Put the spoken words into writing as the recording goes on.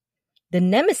The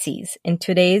nemesis in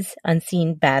today's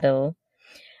unseen battle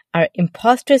are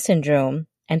imposter syndrome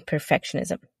and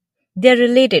perfectionism. They're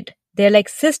related. They're like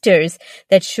sisters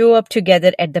that show up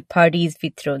together at the parties we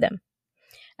throw them.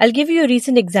 I'll give you a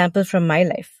recent example from my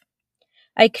life.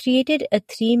 I created a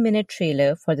 3-minute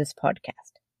trailer for this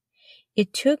podcast.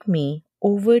 It took me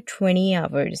over 20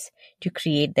 hours to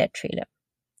create that trailer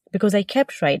because I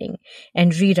kept writing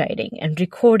and rewriting and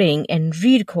recording and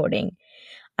re-recording.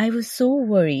 I was so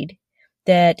worried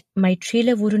that my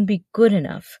trailer wouldn't be good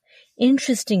enough,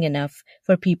 interesting enough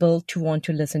for people to want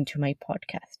to listen to my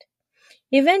podcast.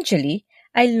 Eventually,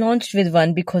 I launched with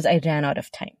one because I ran out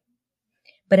of time.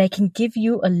 But I can give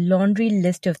you a laundry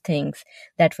list of things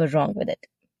that were wrong with it.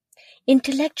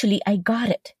 Intellectually, I got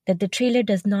it, that the trailer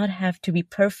does not have to be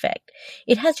perfect.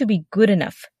 It has to be good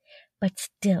enough. But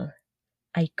still,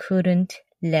 I couldn't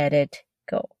let it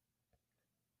go.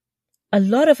 A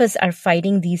lot of us are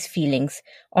fighting these feelings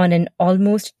on an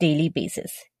almost daily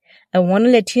basis. I want to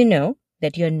let you know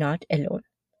that you're not alone.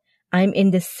 I'm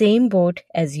in the same boat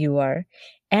as you are,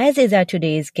 as is our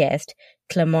today's guest,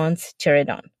 Clemence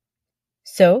Tiridon.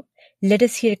 So, let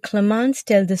us hear Clemence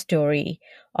tell the story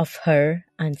of her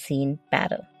unseen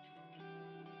battle.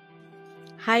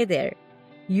 Hi there.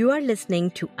 You are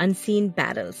listening to Unseen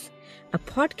Battles, a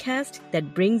podcast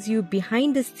that brings you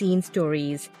behind-the-scenes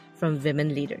stories from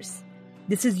women leaders.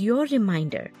 This is your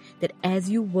reminder that as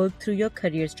you work through your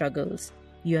career struggles,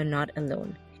 you are not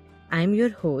alone. I'm your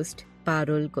host,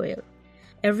 Parul Goyal.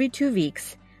 Every 2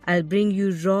 weeks, I'll bring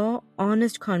you raw,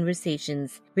 honest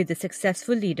conversations with a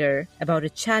successful leader about a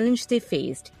challenge they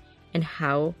faced and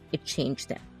how it changed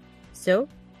them. So,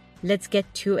 let's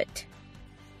get to it.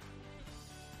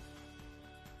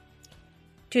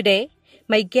 Today,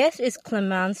 my guest is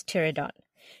Clemence Tiridon.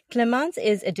 Clemence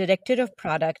is a director of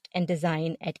product and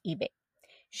design at eBay.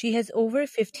 She has over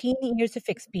 15 years of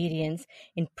experience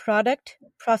in product,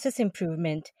 process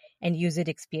improvement, and user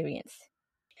experience.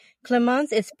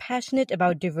 Clemence is passionate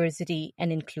about diversity and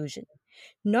inclusion.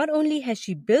 Not only has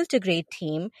she built a great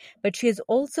team, but she has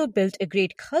also built a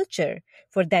great culture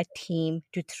for that team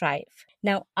to thrive.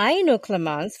 Now, I know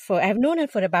Clemence I've known her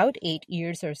for about 8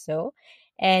 years or so,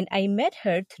 and I met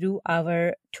her through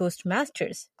our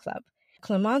Toastmasters club.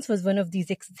 Clemence was one of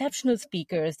these exceptional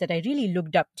speakers that I really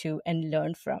looked up to and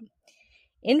learned from.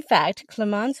 In fact,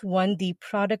 Clemence won the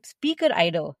Product Speaker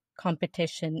Idol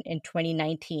competition in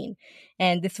 2019.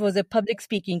 And this was a public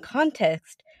speaking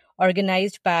contest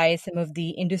organized by some of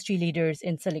the industry leaders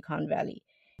in Silicon Valley.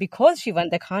 Because she won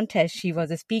the contest, she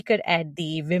was a speaker at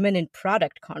the Women in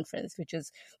Product conference, which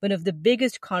is one of the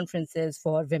biggest conferences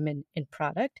for women in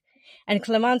product. And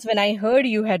Clemence, when I heard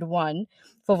you had won,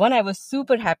 for one, I was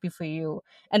super happy for you.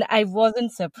 And I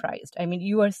wasn't surprised. I mean,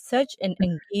 you are such an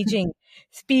engaging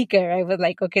speaker. I was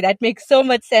like, okay, that makes so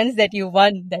much sense that you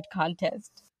won that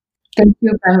contest. Thank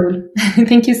you, Parul.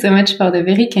 Thank you so much for the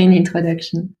very kind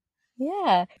introduction.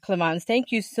 Yeah, Clemence,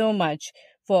 thank you so much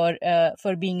for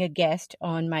being a guest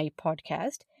on my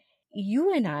podcast.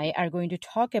 You and I are going to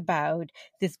talk about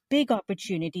this big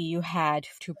opportunity you had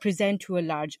to present to a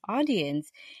large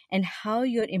audience and how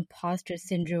your imposter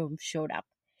syndrome showed up.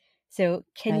 So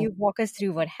can you walk us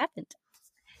through what happened?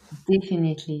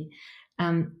 Definitely.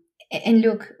 And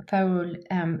look, Parul,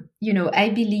 I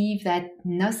believe that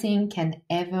nothing can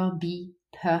ever be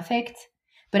perfect,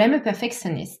 but I'm a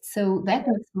perfectionist. So that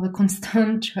makes for a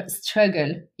constant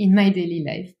struggle in my daily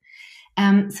life.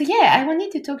 I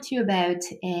wanted to talk to you about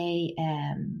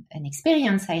an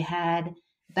experience I had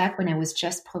back when I was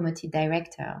just promoted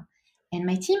director. And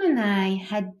my team and I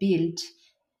had built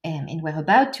and were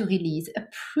about to release a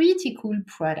pretty cool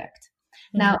product.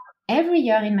 Mm-hmm. Now, every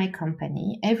year in my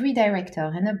company, every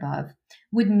director and above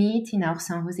would meet in our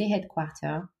San Jose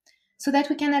headquarters so that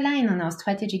we can align on our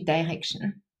strategic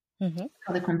direction. Mm-hmm.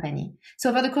 For the company.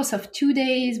 So over the course of 2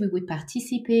 days, we would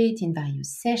participate in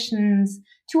various sessions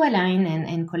to align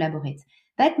and collaborate.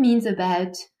 That means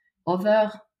about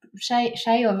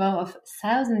shy over of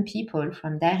 1,000 people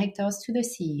from directors to the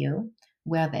CEO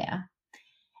were there.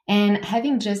 And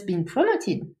having just been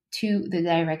promoted to the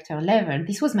director level,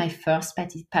 this was my first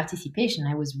participation.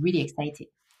 I was really excited.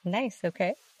 Nice.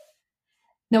 Okay.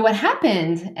 Now, what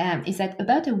happened is that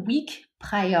about a week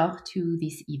prior to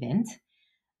this event,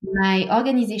 my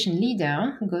organization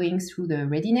leader, going through the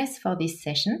readiness for this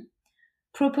session,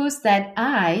 proposed that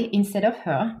I, instead of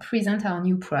her, present our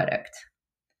new product.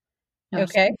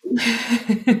 Okay.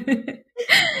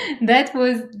 That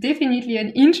was definitely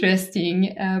an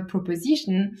interesting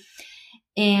proposition.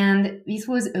 And this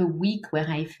was a week where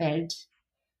I felt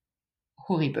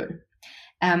horrible.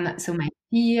 So my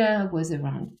fear, was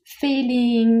around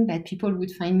failing, that people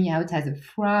would find me out as a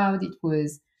fraud. It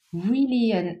was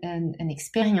really an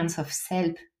experience of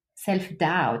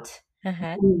self-doubt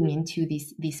Uh-huh. going into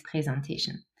this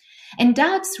presentation. And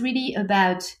doubts really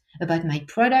about my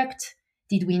product.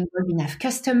 Did we involve enough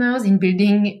customers in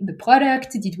building the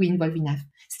product? Did we involve enough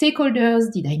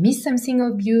stakeholders? Did I miss something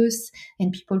obvious?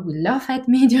 And people will laugh at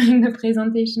me during the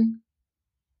presentation.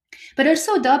 But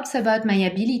also doubts about my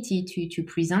ability to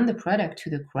present the product to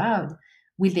the crowd.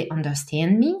 Will they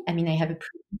understand me? I mean, I have a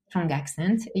pretty strong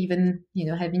accent, even,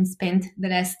 having spent the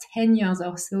last 10 years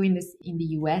or so in the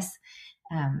US.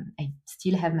 I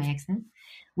still have my accent.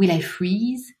 Will I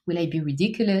freeze? Will I be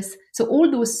ridiculous? So all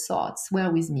those thoughts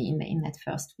were with me in that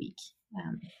first week.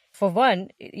 For one,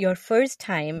 your first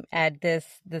time at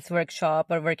this workshop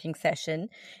or working session,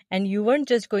 and you weren't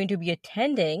just going to be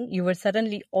attending, you were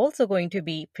suddenly also going to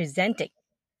be presenting.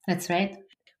 That's right.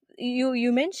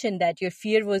 You mentioned that your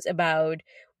fear was about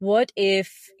what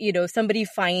if somebody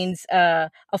finds a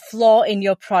flaw in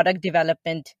your product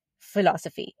development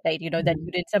philosophy, right? That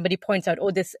somebody points out,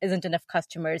 oh, this isn't enough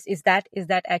customers. Is that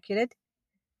accurate?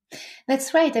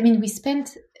 That's right. I mean, we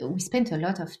spent a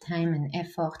lot of time and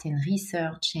effort and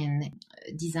research and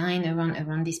design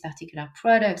around these particular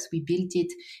products. We built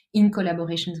it in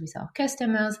collaborations with our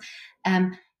customers,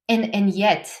 and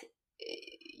yet,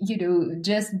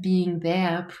 just being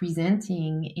there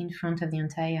presenting in front of the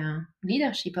entire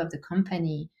leadership of the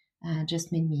company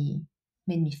just made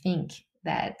me think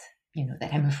that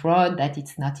that I'm a fraud, that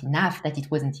it's not enough, that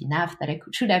it wasn't enough, that I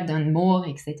should have done more,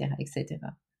 etc.,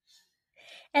 etc.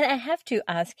 And I have to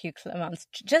ask you, Clemence,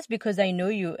 just because I know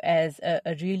you as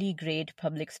a really great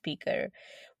public speaker,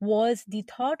 was the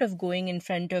thought of going in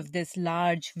front of this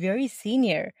large, very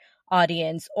senior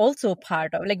audience also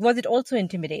part of, was it also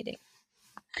intimidating?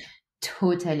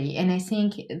 Totally. And I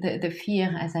think the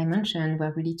fear, as I mentioned,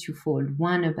 were really twofold.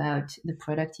 One, about the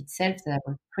product itself that I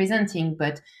was presenting,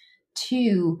 but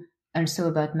two, also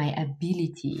about my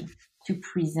ability to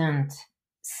present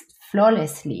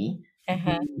flawlessly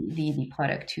the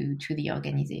product to the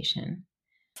organization.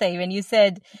 Say, when you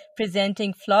said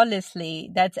presenting flawlessly,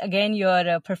 that's again your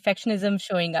perfectionism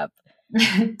showing up.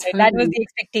 Totally. That was the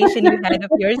expectation you had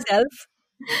of yourself.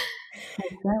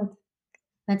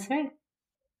 That's right.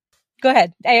 Go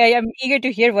ahead. I am eager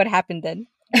to hear what happened then.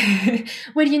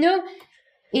 Well,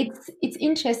 it's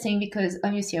interesting because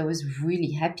obviously I was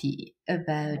really happy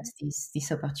about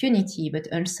this opportunity, but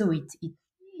also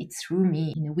it threw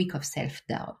me in a week of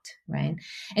self-doubt, right?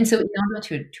 And so in order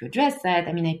to address that,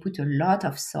 I mean, I put a lot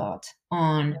of thought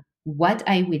on what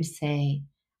I will say,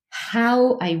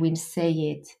 how I will say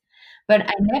it, but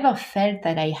I never felt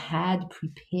that I had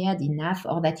prepared enough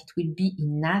or that it will be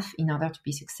enough in order to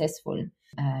be successful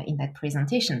in that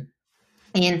presentation.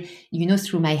 And,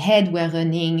 through my head were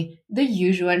running the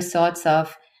usual thoughts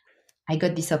of, I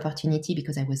got this opportunity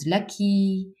because I was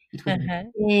lucky. It was a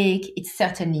mistake. It's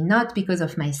certainly not because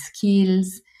of my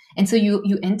skills. And so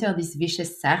you enter this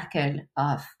vicious circle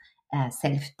of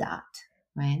self-doubt,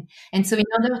 right? And so in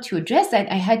order to address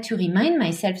that, I had to remind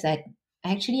myself that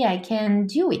actually I can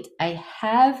do it. I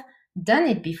have done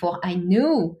it before. I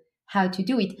know how to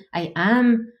do it. I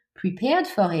am prepared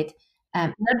for it.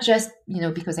 Not just,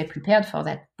 because I prepared for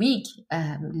that week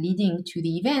leading to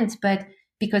the event, but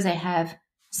because I have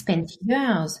spent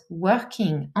years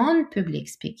working on public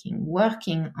speaking,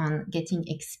 working on getting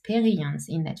experience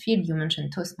in that field. You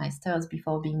mentioned Toastmasters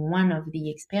before being one of the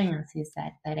experiences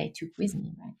that I took with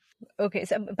me, right? Okay,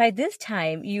 so by this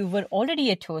time, you were already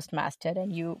a Toastmaster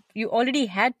and you already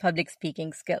had public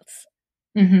speaking skills.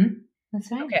 Mm-hmm.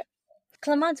 That's right. Okay.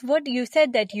 Clemence, what you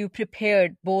said that you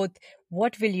prepared both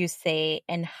what will you say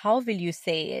and how will you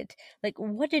say it?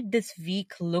 What did this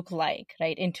week look like,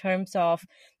 right? In terms of,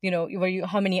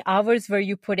 how many hours were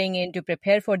you putting in to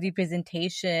prepare for the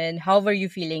presentation? How were you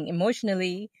feeling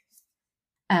emotionally?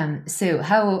 So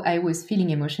how I was feeling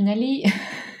emotionally,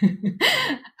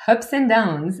 ups and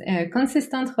downs, a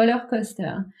consistent roller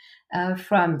coaster.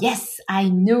 From, yes, I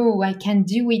know I can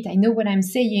do it, I know what I'm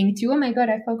saying, to, oh my God,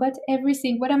 I forgot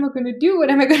everything. What am I going to do? What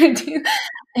am I going to do?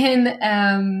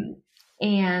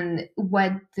 And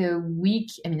what the week,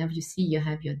 I mean, obviously you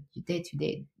have your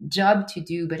day-to-day job to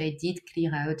do, but I did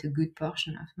clear out a good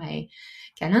portion of my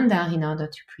calendar in order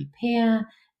to prepare,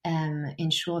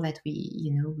 ensure that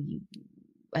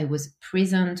I was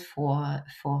present for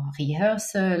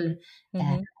rehearsal.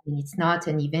 It's not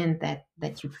an event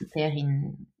that you prepare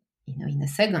in a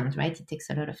second, right? It takes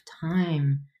a lot of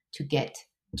time to get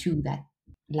to that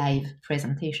live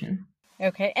presentation.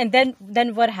 Okay. And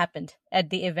then what happened at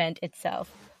the event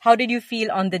itself? How did you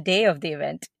feel on the day of the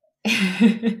event?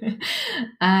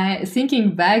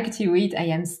 Thinking back to it, I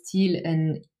am still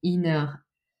an inner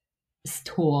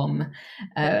storm.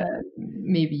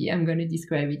 Maybe I'm going to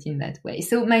describe it in that way.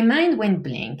 So my mind went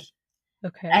blank.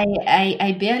 Okay.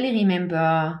 I barely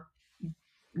remember,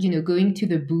 going to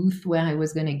the booth where I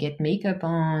was going to get makeup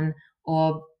on,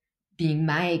 or being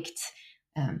mic'd,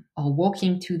 or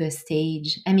walking to the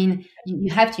stage. I mean,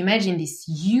 you have to imagine this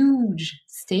huge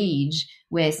stage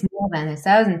where it's more than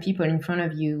 1,000 people in front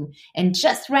of you. And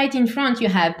just right in front, you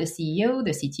have the CEO,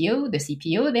 the CTO, the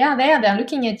CPO. They are there. They're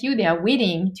looking at you. They are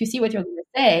waiting to see what you're going to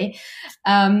say.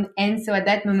 And so at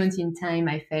that moment in time,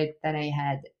 I felt that I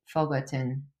had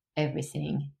forgotten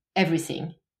everything.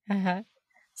 Uh-huh.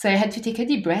 So I had to take a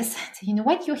deep breath and say, you know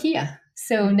what, you're here.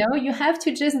 So now you have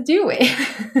to just do it.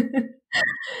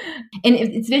 And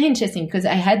it's very interesting because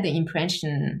I had the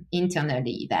impression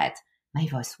internally that my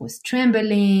voice was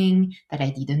trembling, that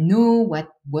I didn't know what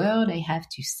word I have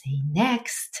to say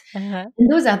next. Uh-huh.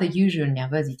 And those are the usual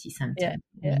nervosity Yeah. sometimes.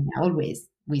 Yeah. They're always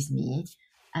with me.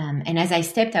 And as I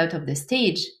stepped out of the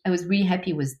stage, I was really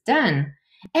happy it was done.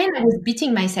 And I was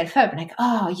beating myself up like,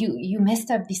 oh, you messed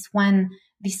up this one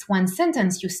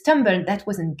sentence, you stumbled, that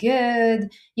wasn't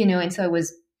good, and so I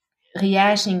was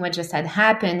rehashing what just had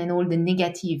happened and all the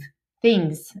negative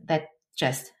things that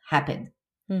just happened.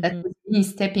 That Mm-hmm. was me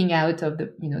stepping out of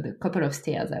the couple of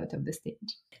stairs out of the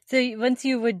stage. So once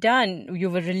you were done, you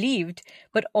were relieved,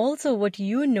 but also what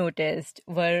you noticed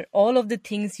were all of the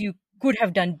things you could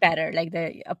have done better, like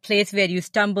a place where you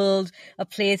stumbled, a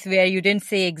place where you didn't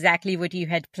say exactly what you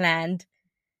had planned.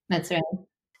 That's right.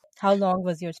 How long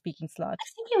was your speaking slot? I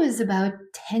think it was about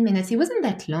 10 minutes. It wasn't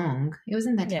that long.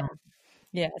 Yeah.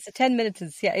 Yeah, so 10 minutes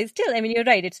is, yeah, it's still, I mean, you're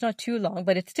right, it's not too long,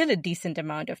 but it's still a decent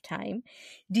amount of time.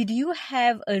 Did you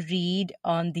have a read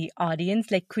on the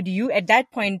audience? Like, at that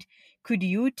point, could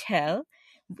you tell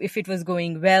if it was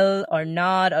going well or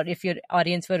not, or if your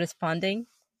audience were responding?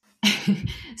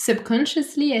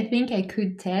 Subconsciously, I think I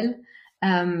could tell,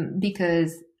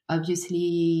 because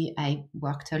obviously I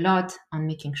worked a lot on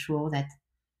making sure that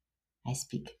I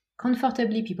speak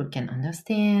comfortably, people can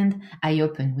understand. I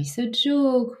open with a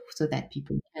joke so that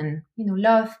people can,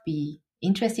 laugh, be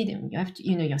interested. And you have to,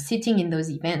 you're sitting in those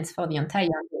events for the entire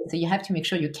day, so you have to make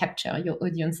sure you capture your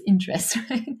audience interest,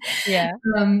 right? Yeah.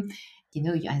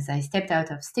 As I stepped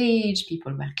out of stage,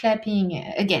 people were clapping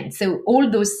again. So all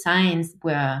those signs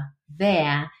were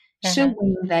there,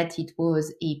 showing that it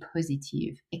was a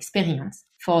positive experience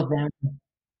for them.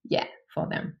 Yeah, for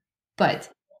them.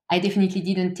 But I definitely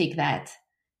didn't take that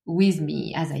with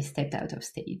me as I stepped out of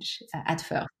stage, at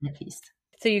first, at least.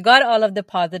 So you got all of the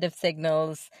positive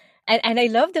signals. And I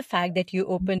love the fact that you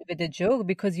opened with a joke,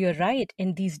 because you're right.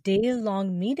 In these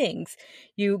day-long meetings,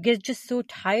 you get just so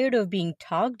tired of being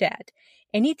talked at.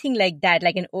 Anything like that,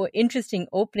 like an interesting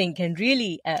opening, can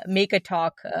really make a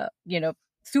talk,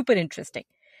 super interesting.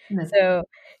 That's So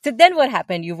then what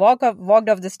happened? You walked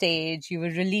off the stage. You were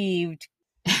relieved.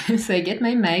 So I get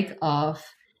my mic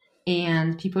off,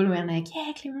 and people were like,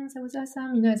 "Yeah, Clemence, that was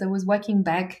awesome." As I was walking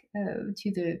back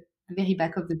to the very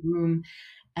back of the room,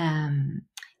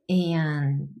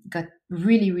 and got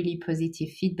really, really positive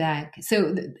feedback.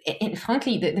 So, and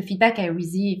frankly, the feedback I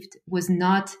received was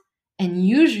not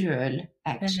unusual,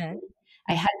 actually.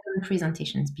 I had done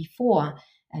presentations before.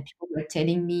 People were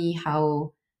telling me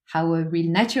how a real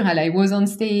natural I was on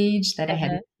stage, that I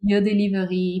had a clear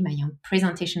delivery, my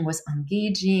presentation was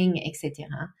engaging, etc.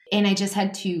 And I just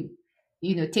had to,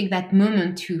 take that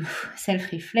moment to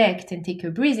self-reflect and take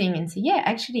a breathing and say, yeah,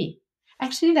 actually,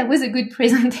 that was a good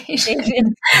presentation.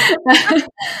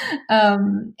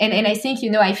 And I think,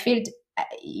 I felt,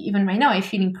 even right now, I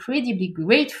feel incredibly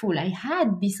grateful I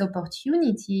had this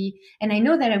opportunity. And I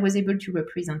know that I was able to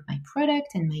represent my product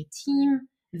and my team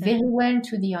very well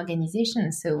to the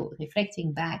organization. So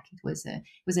reflecting back, it was an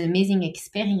amazing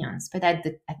experience. But at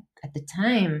the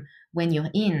time when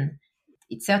you're in,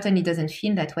 it certainly doesn't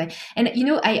feel that way. And,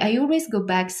 I always go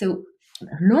back. So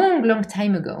long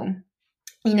time ago,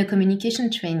 in a communication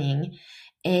training,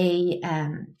 a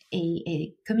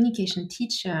communication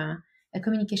teacher, a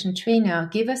communication trainer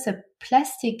gave us a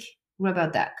plastic rubber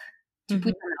duck to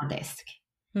put on our desk.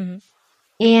 Mm-hmm.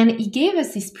 And he gave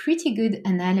us this pretty good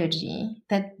analogy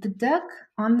that the duck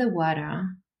on the water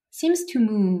seems to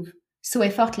move so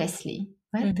effortlessly,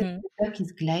 right? Mm-hmm. The duck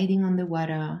is gliding on the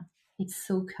water. It's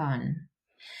so calm.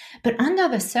 But under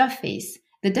the surface,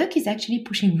 the duck is actually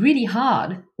pushing really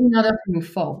hard in order to move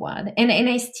forward. And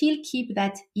I still keep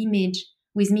that image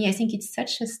with me. I think it's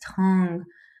such a strong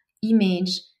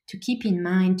image to keep in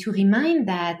mind, to remind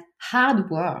that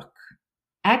hard work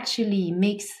actually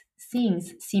makes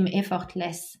things seem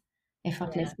effortless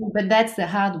effortlessly. But that's the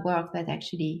hard work that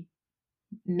actually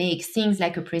makes things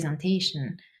like a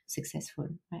presentation successful,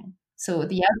 right? So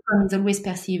the outcome is always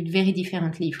perceived very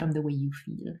differently from the way you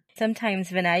feel.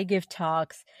 Sometimes when I give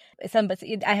talks,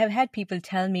 I have had people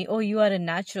tell me, "Oh, you are a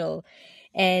natural,"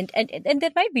 and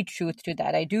there might be truth to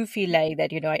that. I do feel like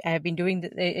that. I have been doing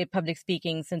public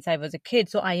speaking since I was a kid,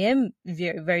 so I am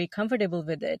very, very comfortable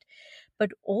with it.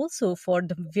 But also for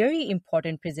the very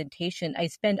important presentation, I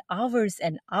spend hours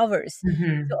and hours. So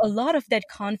Mm-hmm. a lot of that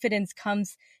confidence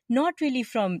comes not really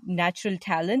from natural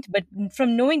talent, but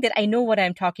from knowing that I know what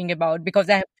I'm talking about because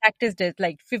I have practiced it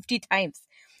like 50 times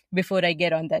before I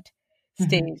get on that Mm-hmm.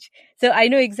 stage. So I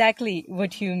know exactly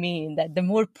what you mean, that the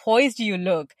more poised you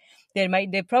look, there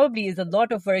probably is a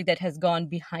lot of work that has gone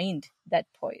behind that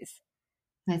poise.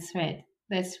 That's right.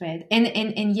 That's right.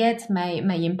 And yet my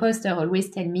imposter always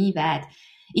tell me that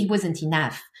it wasn't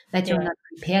enough, that you're Yeah. not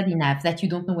prepared enough, that you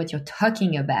don't know what you're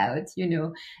talking about,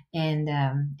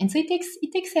 and so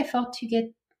it takes effort to get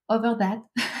over that.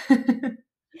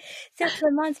 So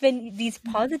Clemence, when these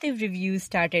positive reviews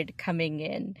started coming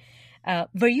in,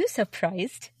 were you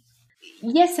surprised?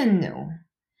 Yes and no.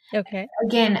 Okay.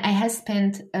 Again, I have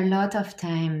spent a lot of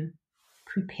time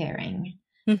preparing.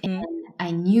 Mm-hmm. And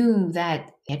I knew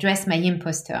that I addressed my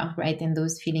imposter, right, and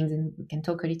those feelings, and we can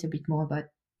talk a little bit more about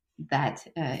that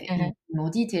Uh-huh. in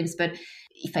more details. But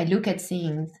if I look at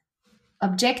things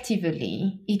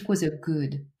objectively, it was a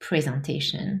good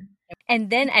presentation. And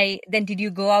then did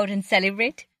you go out and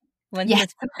celebrate once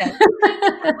Yes. this was done?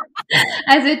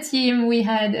 As a team, we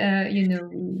had,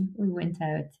 we went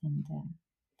out and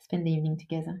spent the evening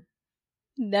together.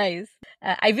 Nice.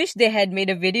 I wish they had made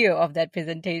a video of that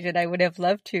presentation. I would have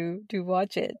loved to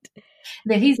watch it.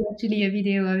 There is actually a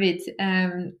video of it,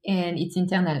 and it's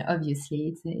internal, obviously.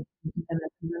 It's an internal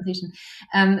presentation.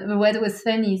 But what was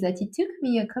funny is that it took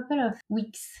me a couple of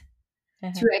weeks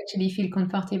Uh-huh. to actually feel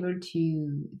comfortable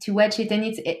to watch it. And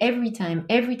it's every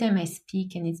time I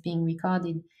speak and it's being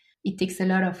recorded, it takes a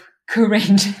lot of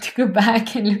courage to go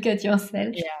back and look at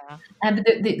yourself. Yeah. But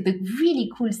the really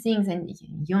cool things, and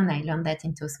you and I learned that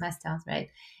in Toastmasters, right,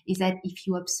 is that if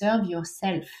you observe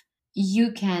yourself,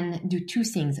 you can do two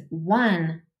things.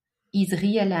 One is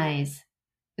realize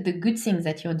the good things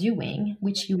that you're doing,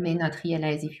 which you may not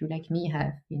realize if you, like me,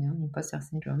 have, imposter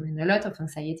syndrome and a lot of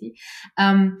anxiety.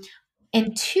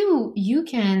 And two, you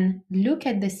can look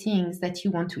at the things that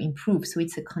you want to improve. So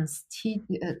it's a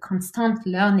constant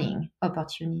learning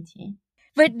opportunity.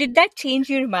 But did that change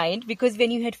your mind? Because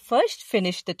when you had first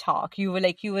finished the talk, you were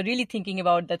really thinking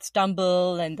about that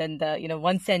stumble and then the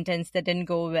one sentence that didn't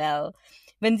go well.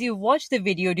 When you watched the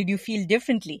video, did you feel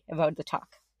differently about the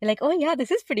talk? You're like, oh yeah,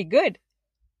 this is pretty good.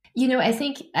 I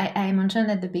think I mentioned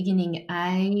at the beginning,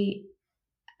 I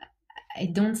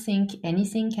don't think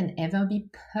anything can ever be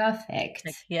perfect,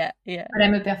 Like, yeah, yeah, but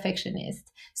I'm a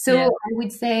perfectionist. So yeah. I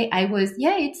would say I was,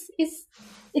 yeah,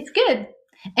 it's good.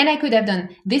 And I could have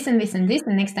done this and this and this,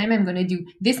 and next time I'm going to do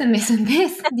this and this and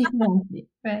this differently,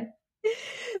 right?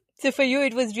 So for you,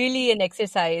 it was really an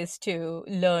exercise to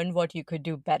learn what you could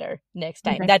do better next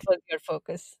time. That Exactly. was your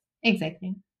focus.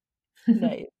 Exactly.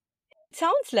 Nice.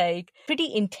 Sounds like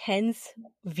pretty intense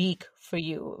week for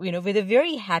you, with a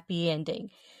very happy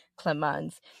ending,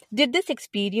 Clemence. Did this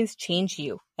experience change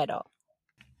you at all?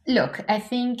 Look, I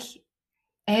think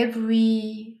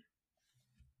every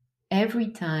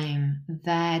time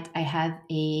that I have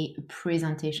a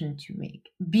presentation to make,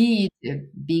 be it a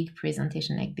big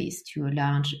presentation like this to a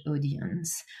large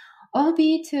audience, or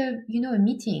be it a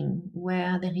meeting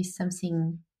where there is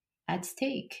something at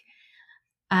stake,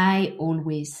 I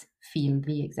always feel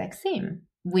the exact same,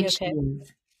 which Okay.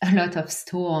 is a lot of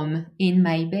storm in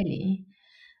my belly.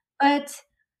 But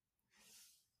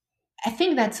I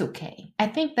think that's okay. I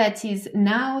think that is,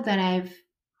 now that I've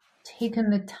taken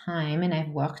the time and I've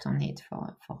worked on it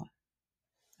for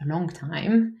a long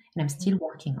time, and I'm still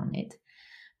working on it.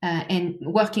 And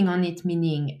working on it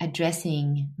meaning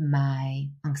addressing my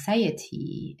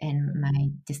anxiety and my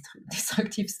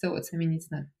destructive thoughts. I mean,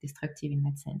 it's not destructive in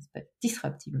that sense, but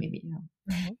disruptive maybe,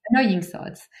 Mhm. annoying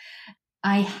thoughts.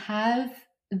 I have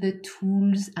the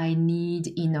tools I need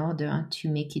in order to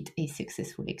make it a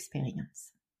successful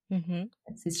experience. Mhm.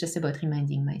 It's just about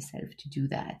reminding myself to do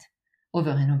that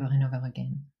over and over and over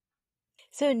again.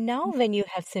 So now when you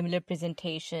have similar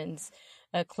presentations,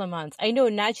 Clemence, I know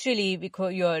naturally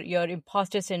because your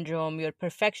imposter syndrome, your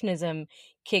perfectionism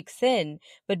kicks in,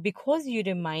 but because you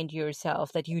remind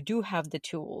yourself that you do have the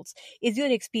tools, is your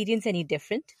experience any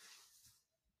different?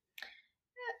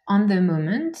 On the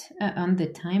moment, on the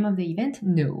time of the event,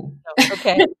 no. No.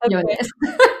 Okay. Be Okay. honest.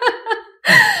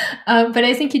 But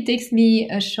I think it takes me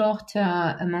a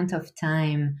shorter amount of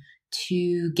time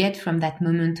to get from that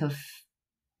moment of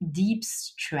deep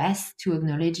stress to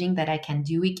acknowledging that I can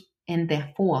do it, and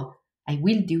therefore I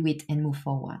will do it and move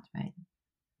forward, right?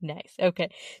 Nice. Okay.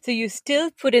 So you still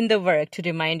put in the work to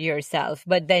remind yourself,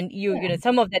 but then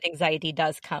some of that anxiety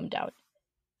does come down.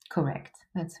 Correct.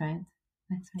 That's right.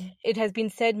 That's right. It has been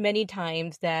said many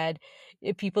times that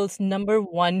people's number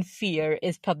one fear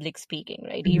is public speaking,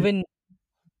 right? Mhm. Even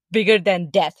bigger than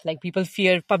death. Like people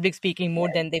fear public speaking more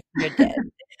than they fear death.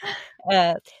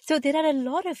 So there are a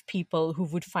lot of people who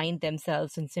would find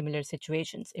themselves in similar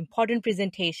situations, important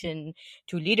presentation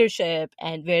to leadership,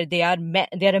 and where they're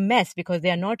a mess because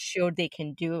they are not sure they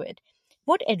can do it.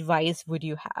 What advice would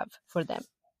you have for them?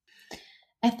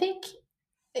 I think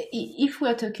if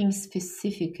we're talking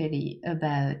specifically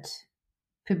about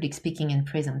public speaking and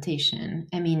presentation,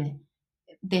 I mean,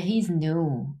 there is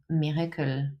no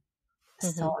miracle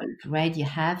Mm-hmm. solved, right? You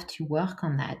have to work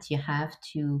on that. You have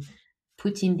to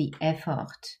put in the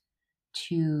effort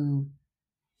to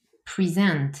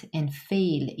present and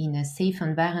fail in a safe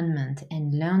environment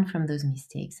and learn from those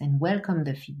mistakes and welcome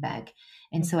the feedback.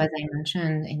 And so, as I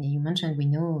mentioned, and you mentioned, we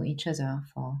know each other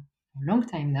for a long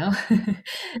time now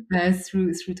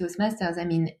through Toastmasters. I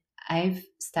mean, I've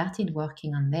started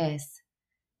working on this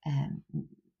um,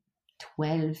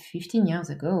 12, 15 years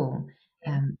ago,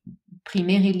 um,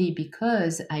 primarily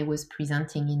because I was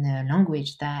presenting in a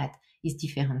language that is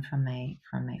different from my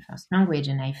first language,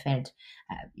 and I felt,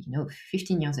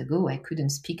 15 years ago, I couldn't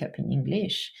speak up in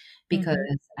English because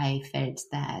I felt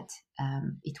that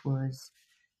it was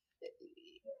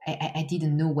I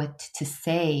didn't know what to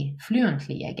say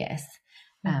fluently, I guess.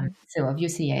 Mm-hmm. So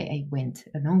obviously, I went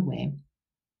a long way.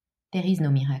 There is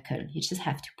no miracle. You just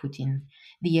have to put in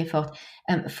the effort.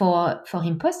 For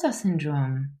imposter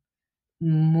syndrome,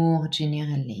 more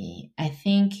generally, I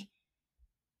think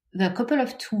there are a couple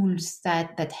of tools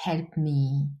that help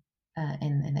me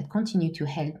and that continue to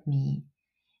help me.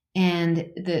 And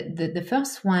the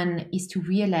first one is to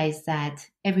realize that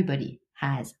everybody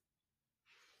has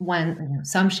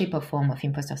some shape or form of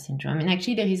imposter syndrome. And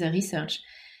actually, there is a research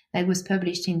that was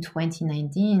published in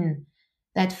 2019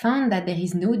 that found that there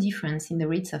is no difference in the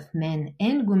rates of men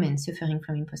and women suffering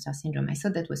from imposter syndrome. I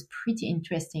thought that was pretty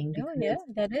interesting Oh, yeah,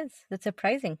 because that's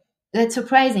surprising. that's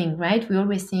surprising, right? We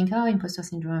always think, oh, imposter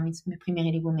syndrome, it's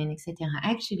primarily women, etc.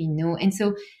 Actually, no. And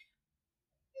so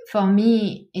for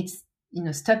me, it's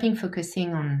stopping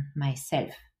focusing on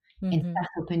myself and Mm-hmm. start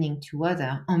opening to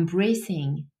other,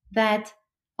 embracing that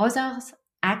others'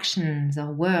 actions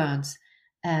or words,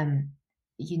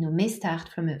 may start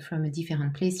from a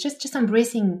different place. Just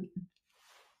embracing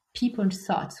people's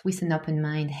thoughts with an open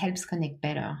mind helps connect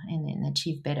better and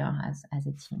achieve better as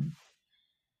a team.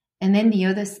 And then the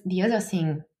other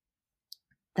thing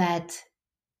that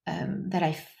that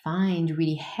I find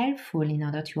really helpful in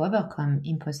order to overcome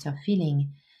imposter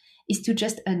feeling is to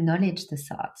just acknowledge the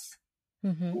thoughts.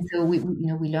 Mm-hmm. And so we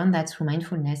learned that through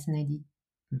mindfulness, and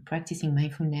I'm practicing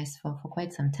mindfulness for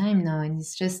quite some time now, and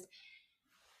it's just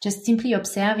simply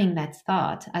observing that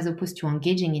thought as opposed to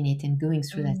engaging in it and going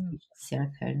through that Mm.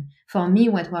 circle. For me,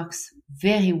 what works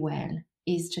very well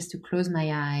is just to close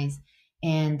my eyes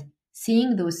and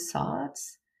seeing those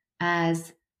thoughts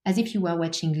as if you were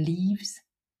watching leaves,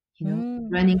 Mm.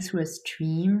 running through a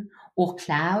stream, or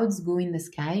clouds go in the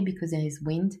sky because there is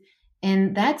wind.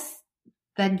 And that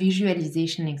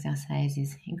visualization exercise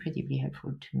is incredibly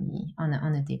helpful to me on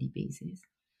a daily basis.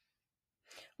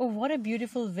 Oh, what a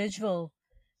beautiful visual,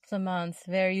 Clemence,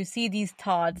 where you see these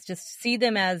thoughts, just see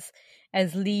them as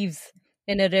leaves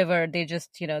in a river. They're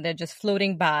just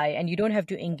floating by, and you don't have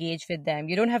to engage with them.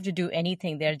 You don't have to do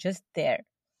anything. They're just there.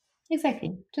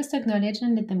 Exactly. Just acknowledge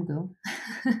and let them go.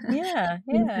 Yeah,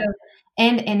 And yeah. so,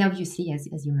 and obviously, as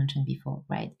you mentioned before,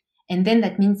 right? And then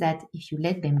that means that if you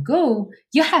let them go,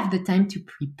 you have the time to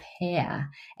prepare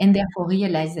and therefore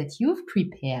realize that you've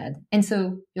prepared. And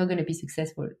so you're going to be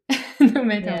successful no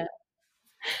matter Yeah. what.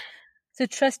 So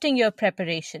trusting your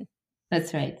preparation.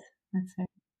 That's right. That's right.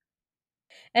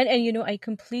 And I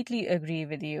completely agree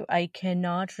with you. I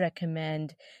cannot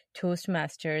recommend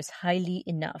Toastmasters highly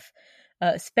enough,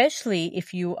 especially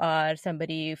if you are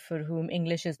somebody for whom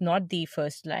English is not the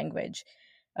first language.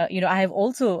 I have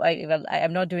also,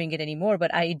 I'm not doing it anymore,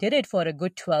 but I did it for a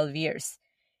good 12 years.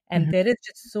 And Mhm. there is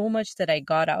just so much that I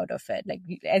got out of it. Like,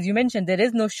 as you mentioned, there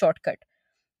is no shortcut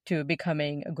to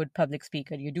becoming a good public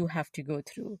speaker. You do have to go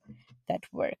through that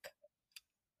work.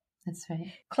 That's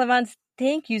right. Clemence,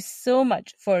 thank you so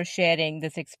much for sharing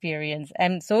this experience.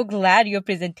 I'm so glad your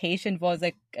presentation was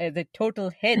a total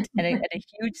hit and a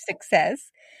huge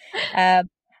success. Uh,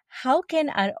 how can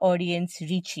our audience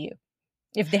reach you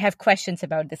if they have questions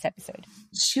about this episode?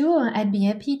 Sure, I'd be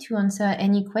happy to answer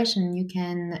any question. You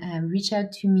can reach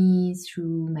out to me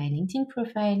through my LinkedIn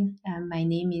profile. My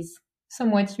name is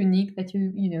somewhat unique, but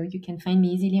you can find me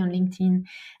easily on LinkedIn,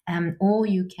 or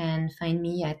you can find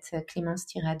me at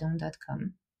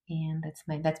clemencetiradon.com, and that's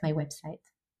my website.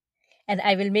 And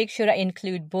I will make sure I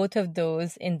include both of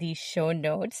those in the show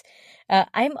notes.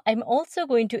 I'm also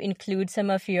going to include some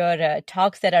of your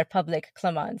talks that are public,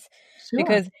 Clemence, Sure.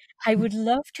 because I would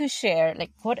love to share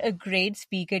what a great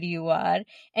speaker you are,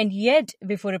 and yet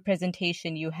before a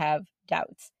presentation you have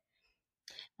doubts.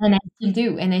 And I still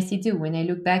do. When I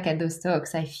look back at those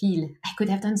talks, I feel I could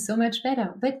have done so much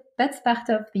better. But that's part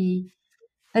of the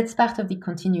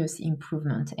continuous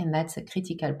improvement, and that's a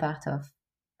critical part of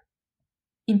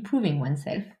improving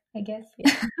oneself, I guess.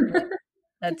 Yeah,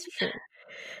 that's true.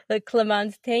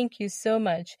 Clemence, thank you so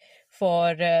much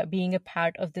for being a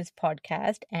part of this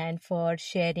podcast and for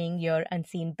sharing your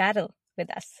unseen battle with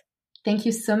us. Thank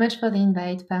you so much for the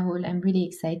invite, Parul. I'm really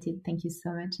excited. Thank you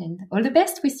so much, and all the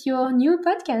best with your new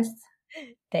podcast.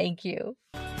 Thank you.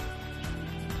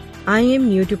 I am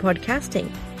new to podcasting,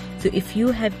 so if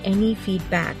you have any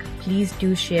feedback, please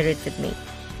do share it with me.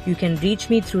 You can reach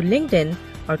me through LinkedIn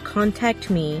or contact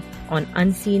me on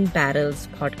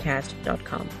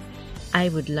unseenbattlespodcast.com. I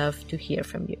would love to hear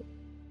from you.